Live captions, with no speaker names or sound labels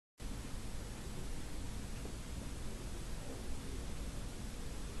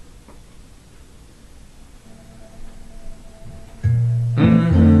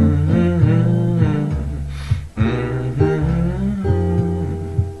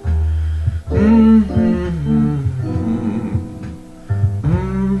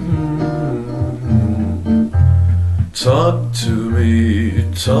me,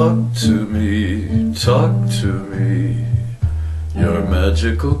 talk to me, talk to me. Your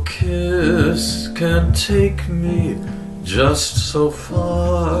magical kiss can take me just so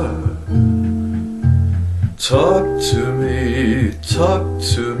far. Talk to me, talk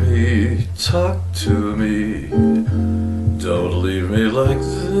to me, talk to me. Don't leave me like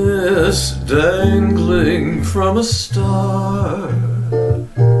this, dangling from a star.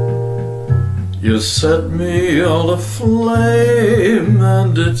 You set me all aflame,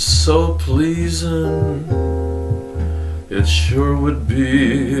 and it's so pleasing. It sure would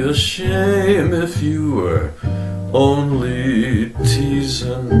be a shame if you were only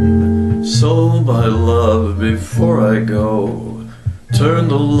teasing. So my love, before I go, turn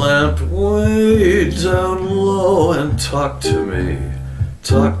the lamp way down low and talk to me,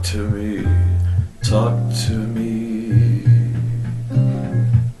 talk to me, talk to me.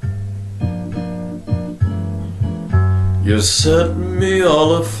 You set me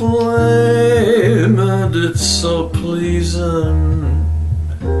all aflame, and it's so pleasing.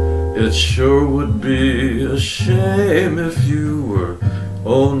 It sure would be a shame if you were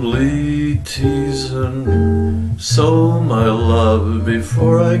only teasing. So my love,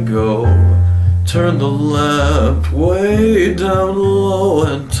 before I go, turn the lamp way down low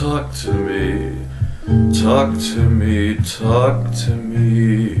and talk to me, talk to me, talk to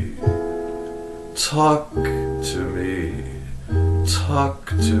me. Talk to me, talk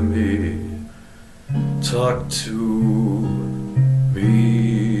to me, talk to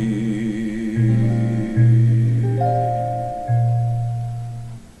me.